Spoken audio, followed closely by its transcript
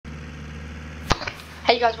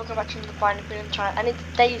guys, welcome back to the Final Film channel, and in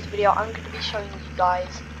today's video I'm going to be showing you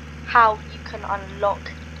guys how you can unlock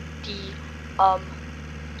the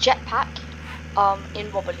jetpack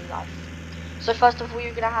in Wobbly Life. So first of all,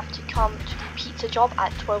 you're going to have to come to the pizza job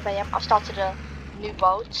at 12 AM. I've started a new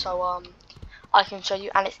world, so I can show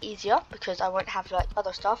you, and it's easier because I won't have like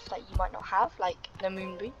other stuff that you might not have, like the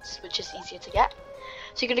moon boots, which is easier to get.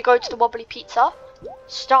 So you're going to go to the Wobbly Pizza,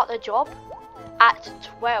 start the job at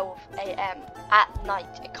 12 AM at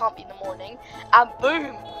night. It can't be in the morning, and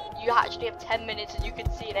boom, you actually have 10 minutes and you can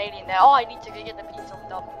see an alien there. Oh, I need to go get the pizza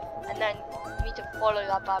done, and then you need to follow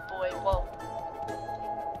that bad boy. Whoa.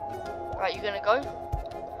 Right, you're gonna go,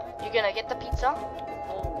 you're gonna get the pizza.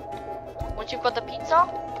 Whoa. Once you've got the pizza,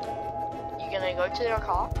 you're gonna go to your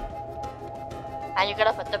car and you're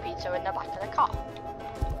gonna put the pizza in the back of the car.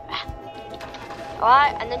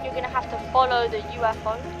 Alright, and then you're gonna have to follow the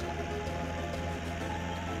UFO,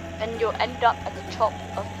 and you'll end up at the top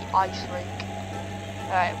of the ice rink.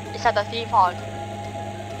 Alright, it's at the theme park.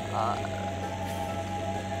 Alright.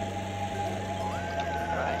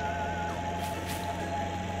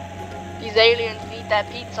 These aliens need their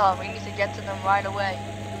pizza. We need to get to them right away.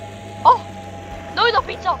 Oh! No, the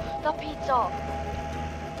pizza! The pizza!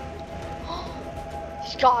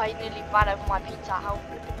 This guy nearly ran over my pizza. How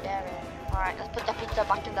flippin' dare it. Alright, let's put the pizza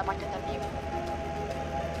back in the back of the view.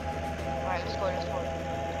 Alright, let's go, let's go.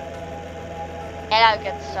 Hello,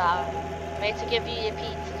 good sir. I need to give you your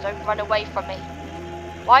pizza. Don't run away from me.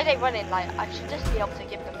 Why are they running? Like, I should just be able to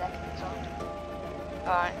give them their pizza.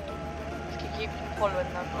 Alright. Let's keep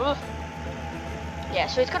following them. Ugh. Yeah,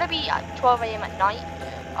 so it's gonna be at 12 AM at night.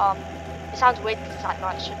 It sounds weird because it's at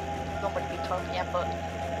night. It should normally be 12 PM, but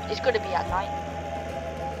it's gonna be at night.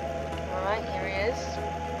 Alright, here he is.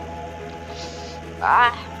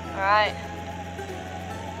 Alright.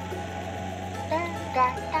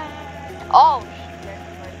 Oh, there's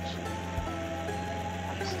the bridge. I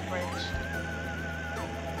missed the bridge.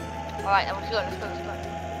 Alright, then let's go, let's go, let's go.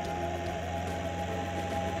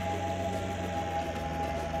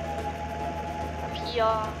 Up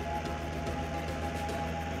here.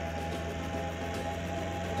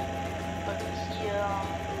 Over here.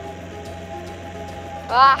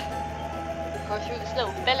 Go through this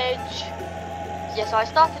little village. Yeah, so I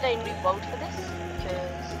started a new world for this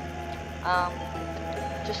because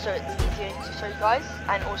just so it's easier to show you guys,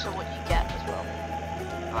 and also what you get as well.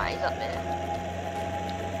 Alright, he's up there.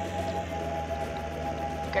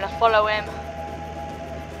 I'm gonna follow him.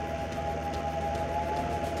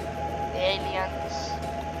 The aliens.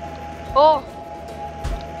 Oh!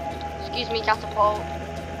 Excuse me, catapult.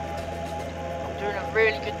 I'm doing a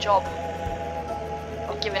really good job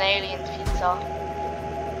of giving aliens pizza.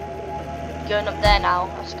 Going up there now,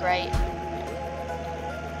 that's great.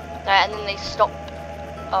 Right, and then they stop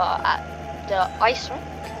at the ice rink, I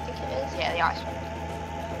think it is. Yeah, the ice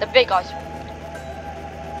rink. The big ice rink.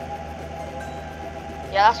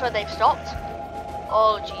 Yeah, that's where they've stopped.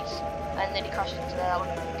 Oh, jeez. And then he crashed into there, that would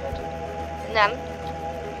have been good. And then,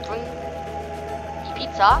 bring the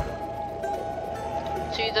pizza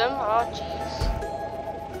to them. Oh,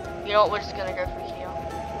 jeez. You know what, we're just gonna go through here.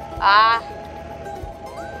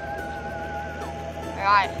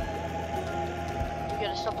 Alright. We're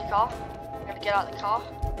gonna stop the car. We're gonna get out of the car.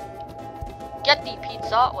 Get the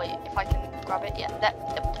pizza. Wait, if I can grab it. Yeah,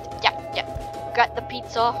 yeah. Get the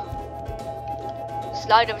pizza.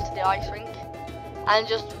 Slide over to the ice rink, and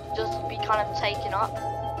just be kind of taken up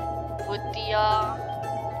with the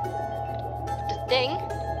thing.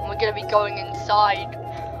 And we're gonna be going inside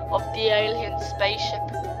of the alien spaceship.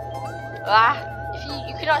 If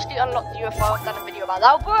you can actually unlock the UFO. I've done a video about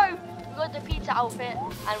that. Oh, bro, we got the pizza outfit,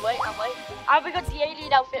 and wait, and we got the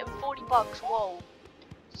alien outfit for 40 bucks. Whoa.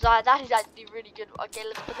 So that is actually really good. Okay,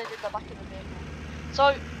 let's put it in the back of the vehicle.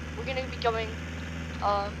 So we're gonna be going.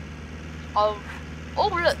 Oh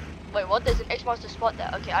look. Wait, what? There's an X-Monster spot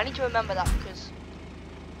there. Okay, I need to remember that because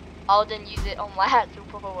I'll then use it on my actual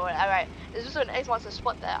proper world. Alright, there's also an X-Monster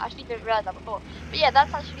spot there. I actually didn't realize that before. But yeah,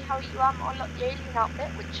 that's actually how you unlock the alien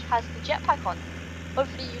outfit, which has the jetpack on.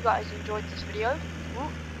 Hopefully you guys enjoyed this video. Ooh.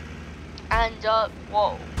 And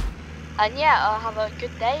whoa. And yeah, have a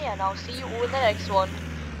good day, and I'll see you all in the next one.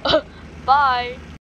 Bye.